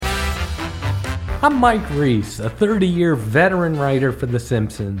I'm Mike Reese, a 30-year veteran writer for The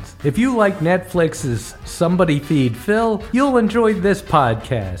Simpsons. If you like Netflix's Somebody Feed Phil, you'll enjoy this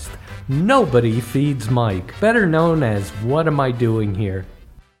podcast, Nobody Feeds Mike, better known as What Am I Doing Here?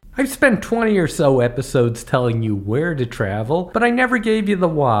 I've spent 20 or so episodes telling you where to travel, but I never gave you the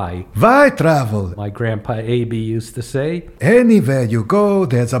why. Why travel? My grandpa A.B. used to say. Anywhere you go,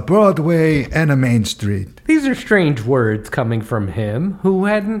 there's a Broadway and a Main Street. These are strange words coming from him, who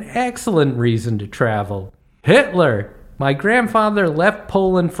had an excellent reason to travel. Hitler! My grandfather left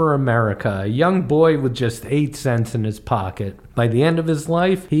Poland for America, a young boy with just 8 cents in his pocket. By the end of his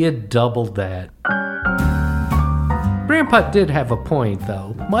life, he had doubled that. Grandpa did have a point,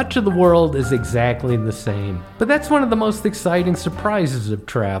 though. Much of the world is exactly the same. But that's one of the most exciting surprises of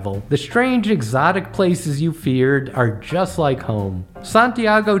travel. The strange, exotic places you feared are just like home.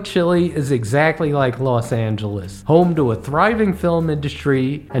 Santiago, Chile is exactly like Los Angeles, home to a thriving film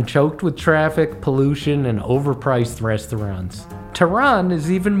industry and choked with traffic, pollution, and overpriced restaurants. Tehran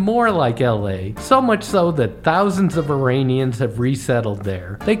is even more like LA, so much so that thousands of Iranians have resettled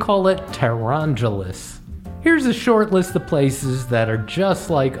there. They call it Tehrangeles. Here's a short list of places that are just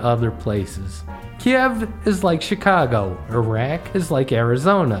like other places. Kiev is like Chicago. Iraq is like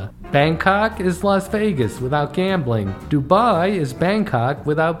Arizona. Bangkok is Las Vegas without gambling. Dubai is Bangkok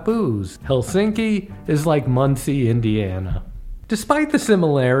without booze. Helsinki is like Muncie, Indiana. Despite the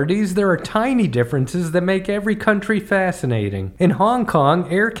similarities, there are tiny differences that make every country fascinating. In Hong Kong,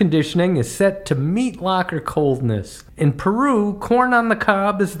 air conditioning is set to meat locker coldness. In Peru, corn on the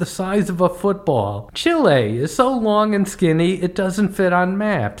cob is the size of a football. Chile is so long and skinny it doesn't fit on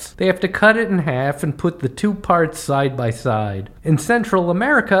maps. They have to cut it in half and put the two parts side by side. In Central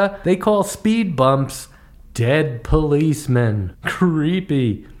America, they call speed bumps dead policemen.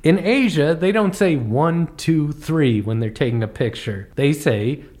 Creepy. In Asia, they don't say 1, 2, 3 when they're taking a picture. They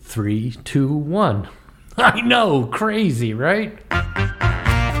say 3, 2, 1. I know, crazy, right?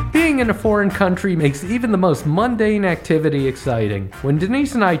 Being in a foreign country makes even the most mundane activity exciting. When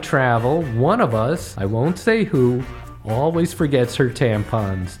Denise and I travel, one of us, I won't say who, always forgets her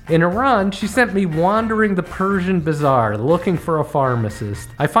tampons. In Iran, she sent me wandering the Persian bazaar looking for a pharmacist.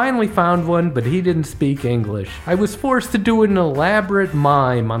 I finally found one, but he didn't speak English. I was forced to do an elaborate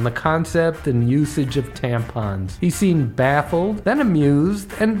mime on the concept and usage of tampons. He seemed baffled, then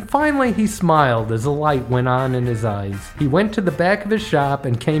amused, and finally he smiled as a light went on in his eyes. He went to the back of his shop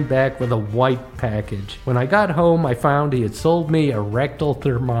and came back with a white package. When I got home, I found he had sold me a rectal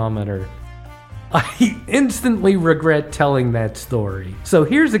thermometer. I instantly regret telling that story. So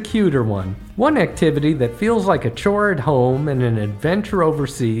here's a cuter one. One activity that feels like a chore at home and an adventure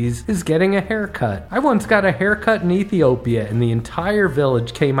overseas is getting a haircut. I once got a haircut in Ethiopia and the entire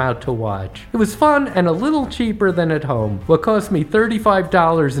village came out to watch. It was fun and a little cheaper than at home. What cost me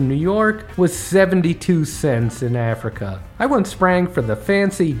 $35 in New York was 72 cents in Africa. I once sprang for the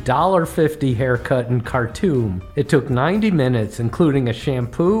fancy $1.50 haircut in Khartoum. It took 90 minutes, including a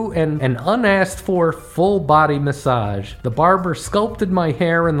shampoo and an unasked-for full-body massage. The barber sculpted my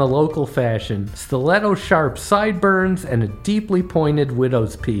hair in the local fashion. Stiletto-sharp sideburns and a deeply pointed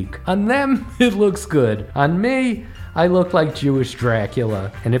widow's peak. On them, it looks good. On me, I look like Jewish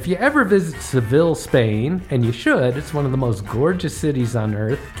Dracula. And if you ever visit Seville, Spain, and you should, it's one of the most gorgeous cities on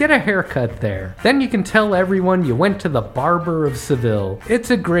earth, get a haircut there. Then you can tell everyone you went to the barber of Seville. It's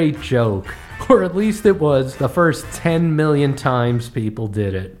a great joke. Or at least it was the first 10 million times people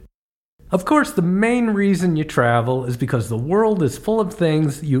did it. Of course, the main reason you travel is because the world is full of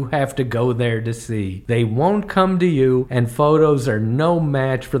things you have to go there to see. They won't come to you, and photos are no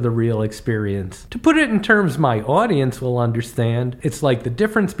match for the real experience. To put it in terms my audience will understand, it's like the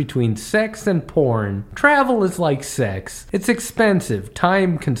difference between sex and porn. Travel is like sex. It's expensive,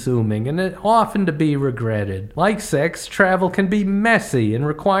 time-consuming, and often to be regretted. Like sex, travel can be messy and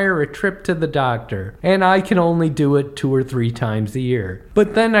require a trip to the doctor, and I can only do it 2 or 3 times a year.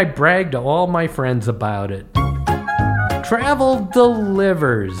 But then I brag to all my friends about it. Travel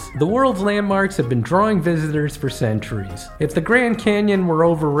delivers. The world's landmarks have been drawing visitors for centuries. If the Grand Canyon were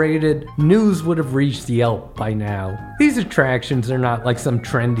overrated, news would have reached Yelp by now. These attractions are not like some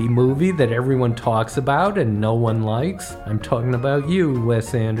trendy movie that everyone talks about and no one likes. I'm talking about you,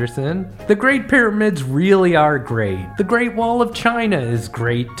 Wes Anderson. The Great Pyramids really are great. The Great Wall of China is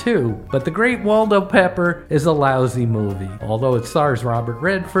great too. But The Great Waldo Pepper is a lousy movie, although it stars Robert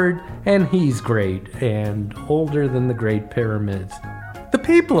Redford, and he's great, and older than the Great Pyramids. The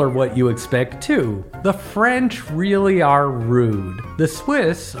people are what you expect too. The French really are rude. The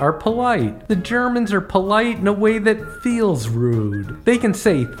Swiss are polite. The Germans are polite in a way that feels rude. They can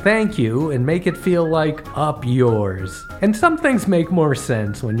say thank you and make it feel like up yours. And some things make more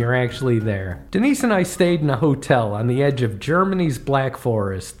sense when you're actually there. Denise and I stayed in a hotel on the edge of Germany's Black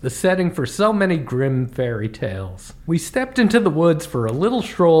Forest, the setting for so many grim fairy tales. We stepped into the woods for a little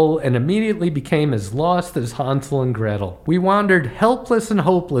stroll and immediately became as lost as Hansel and Gretel. We wandered helpless and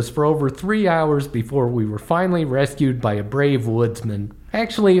hopeless for over 3 hours before we were finally rescued by a brave woodsman.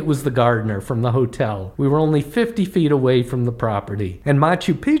 Actually, it was the gardener from the hotel. We were only 50 feet away from the property. And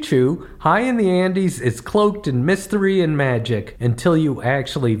Machu Picchu, high in the Andes, is cloaked in mystery and magic until you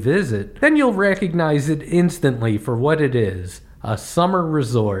actually visit. Then you'll recognize it instantly for what it is. A summer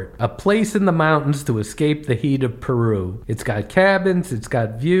resort, a place in the mountains to escape the heat of Peru. It's got cabins, it's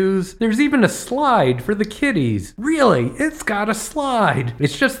got views, there's even a slide for the kiddies. Really, it's got a slide.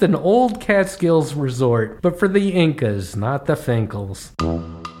 It's just an old Catskills resort, but for the Incas, not the Finkles.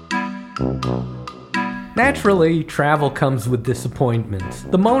 Naturally, travel comes with disappointments.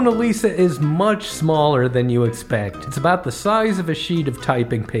 The Mona Lisa is much smaller than you expect. It's about the size of a sheet of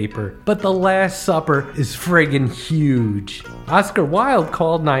typing paper. But The Last Supper is friggin' huge. Oscar Wilde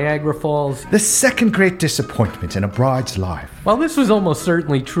called Niagara Falls the second great disappointment in a bride's life. While this was almost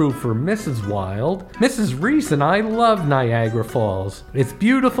certainly true for Mrs. Wilde, Mrs. Reese and I love Niagara Falls. It's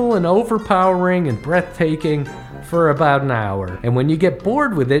beautiful and overpowering and breathtaking for about an hour. And when you get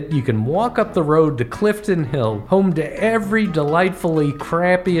bored with it, you can walk up the road to Clifton Hill, home to every delightfully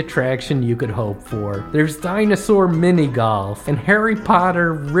crappy attraction you could hope for. There's dinosaur mini golf and Harry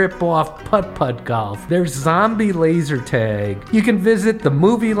Potter rip-off putt-putt golf. There's zombie laser tag. You can visit the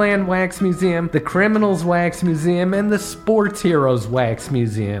Movieland Wax Museum, the Criminals Wax Museum, and the Sports Heroes Wax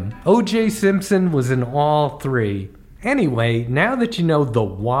Museum. O.J. Simpson was in all three. Anyway, now that you know the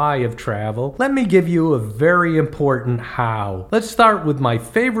why of travel, let me give you a very important how. Let's start with my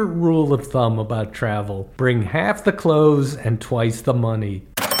favorite rule of thumb about travel. Bring half the clothes and twice the money.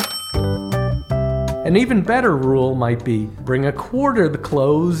 An even better rule might be bring a quarter the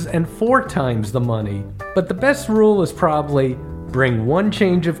clothes and 4 times the money. But the best rule is probably bring 1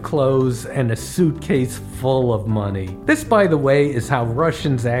 change of clothes and a suitcase full of money. This, by the way, is how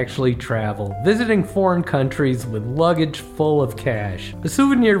Russians actually travel, visiting foreign countries with luggage full of cash. A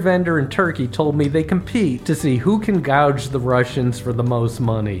souvenir vendor in Turkey told me they compete to see who can gouge the Russians for the most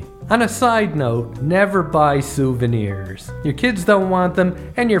money. On a side note, never buy souvenirs. Your kids don't want them,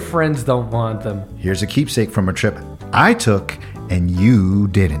 and your friends don't want them. Here's a keepsake from a trip I took and you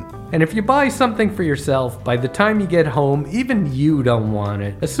didn't. And if you buy something for yourself, by the time you get home, even you don't want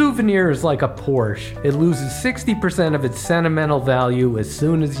it. A souvenir is like a Porsche. It loses 60% of its sentimental value as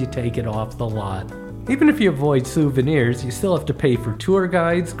soon as you take it off the lot. Even if you avoid souvenirs, you still have to pay for tour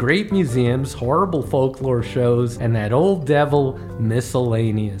guides, great museums, horrible folklore shows, and that old devil,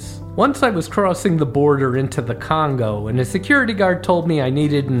 miscellaneous. Once I was crossing the border into the Congo, and a security guard told me I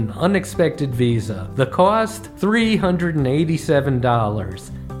needed an unexpected visa. The cost?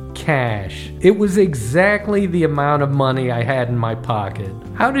 $387. Cash. It was exactly the amount of money I had in my pocket.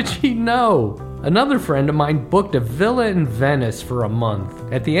 How did she know? Another friend of mine booked a villa in Venice for a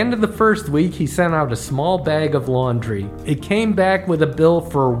month. At the end of the first week, he sent out a small bag of laundry. It came back with a bill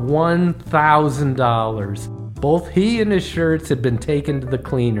for $1,000. Both he and his shirts had been taken to the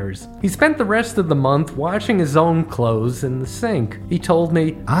cleaners. He spent the rest of the month washing his own clothes in the sink. He told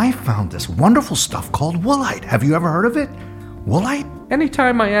me, I found this wonderful stuff called woolite. Have you ever heard of it? Woolite?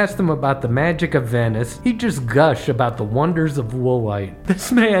 Anytime I asked him about the magic of Venice, he'd just gush about the wonders of woolite.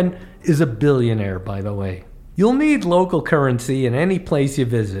 This man is a billionaire, by the way. You'll need local currency in any place you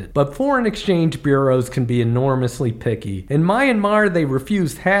visit, but foreign exchange bureaus can be enormously picky. In Myanmar, they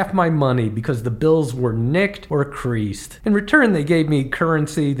refused half my money because the bills were nicked or creased. In return, they gave me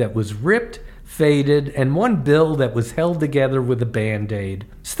currency that was ripped, faded, and one bill that was held together with a Band-Aid.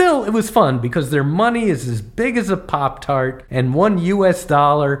 Still, it was fun because their money is as big as a Pop-Tart, and $1 US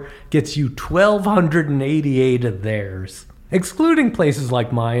gets you 1,288 of theirs. Excluding places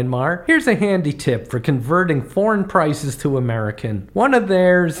like Myanmar, here's a handy tip for converting foreign prices to American. 1 of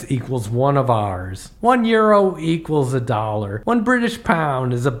theirs equals 1 of ours. €1 equals $1. 1 British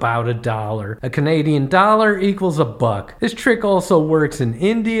pound is about $1. A Canadian dollar equals $1. This trick also works in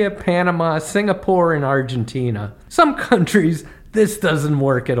India, Panama, Singapore, and Argentina. Some countries, this doesn't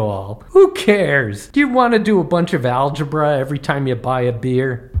work at all. Who cares? Do you want to do a bunch of algebra every time you buy a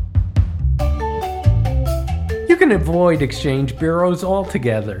beer? You can avoid exchange bureaus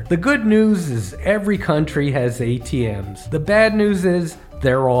altogether. The good news is every country has ATMs. The bad news is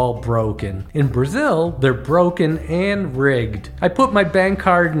they're all broken. In Brazil, they're broken and rigged. I put my bank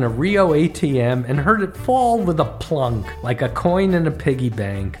card in a Rio ATM and heard it fall with a plunk, like a coin in a piggy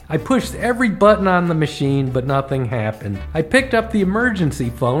bank. I pushed every button on the machine, but nothing happened. I picked up the emergency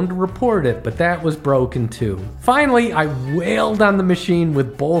phone to report it, but that was broken too. Finally, I wailed on the machine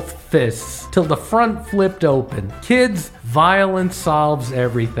with both fists till the front flipped open. Kids, violence solves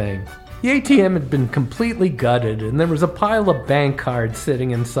everything. The ATM had been completely gutted, and there was a pile of bank cards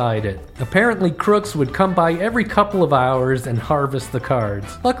sitting inside it. Apparently, crooks would come by every couple of hours and harvest the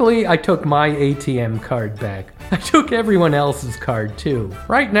cards. Luckily, I took my ATM card back. I took everyone else's card too.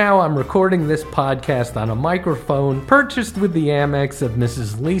 Right now, I'm recording this podcast on a microphone purchased with the Amex of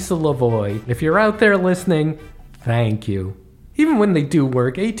Mrs. Lisa Lavoie. If you're out there listening, thank you. Even when they do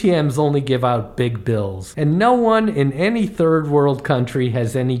work, ATMs only give out big bills, and no one in any third world country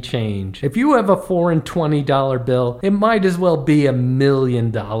has any change. If you have a foreign $20 bill, it might as well be $1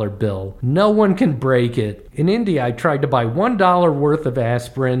 million bill. No one can break it. In India, I tried to buy $1 worth of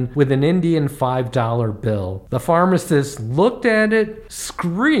aspirin with an Indian $5 bill. The pharmacist looked at it,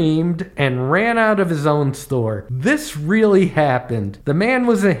 screamed, and ran out of his own store. This really happened. The man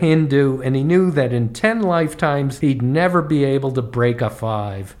was a Hindu, and he knew that in 10 lifetimes he'd never be able to break a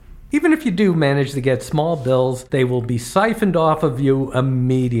 5. Even if you do manage to get small bills, they will be siphoned off of you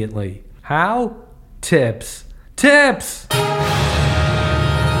immediately. How? Tips. Tips!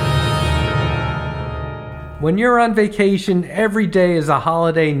 When you're on vacation, every day is a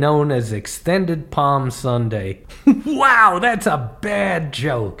holiday known as Extended Palm Sunday. Wow, that's a bad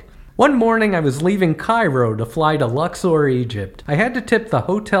joke. One morning, I was leaving Cairo to fly to Luxor, Egypt. I had to tip the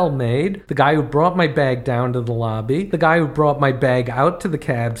hotel maid, the guy who brought my bag down to the lobby, the guy who brought my bag out to the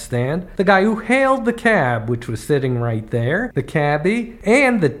cab stand, the guy who hailed the cab, which was sitting right there, the cabbie,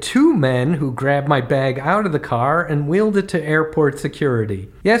 and the 2 men who grabbed my bag out of the car and wheeled it to airport security.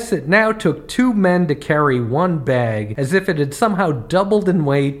 Yes, it now took 2 men to carry 1 bag, as if it had somehow doubled in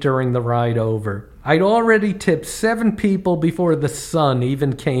weight during the ride over. I'd already tipped 7 people before the sun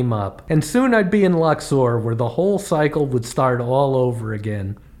even came up, and soon I'd be in Luxor, where the whole cycle would start all over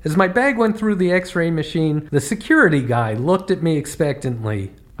again. As my bag went through the x-ray machine, the security guy looked at me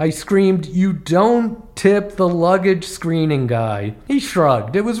expectantly. I screamed, "You don't tip the luggage screening guy." He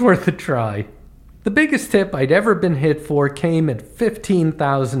shrugged. It was worth a try. The biggest tip I'd ever been hit for came at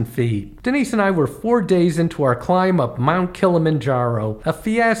 15,000 feet. Denise and I were 4 days into our climb up Mount Kilimanjaro, a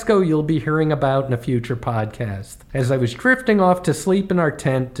fiasco you'll be hearing about in a future podcast. As I was drifting off to sleep in our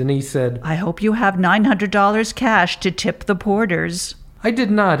tent, Denise said, "I hope you have $900 cash to tip the porters." I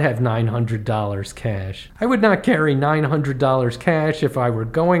did not have $900 cash. I would not carry $900 cash if I were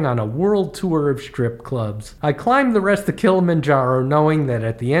going on a world tour of strip clubs. I climbed the rest of Kilimanjaro knowing that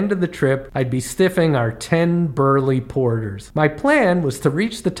at the end of the trip, I'd be stiffing our 10 burly porters. My plan was to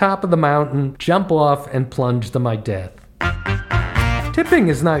reach the top of the mountain, jump off, and plunge to my death. Tipping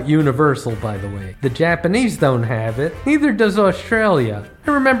is not universal, by the way. The Japanese don't have it, neither does Australia.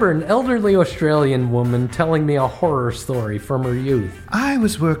 I remember an elderly Australian woman telling me a horror story from her youth. I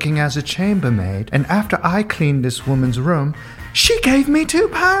was working as a chambermaid, and after I cleaned this woman's room, she gave me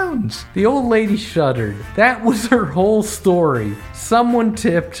 £2. The old lady shuddered. That was her whole story. Someone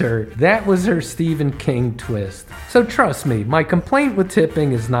tipped her. That was her Stephen King twist. So trust me, my complaint with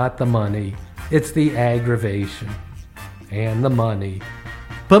tipping is not the money. It's the aggravation. And the money.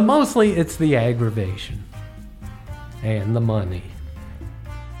 But mostly it's the aggravation. And the money.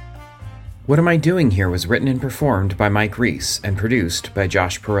 What Am I Doing Here was written and performed by Mike Reese and produced by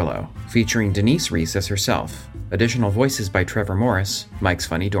Josh Perillo, featuring Denise Reese as herself. Additional voices by Trevor Morris, Mike's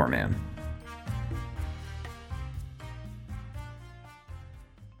Funny Doorman.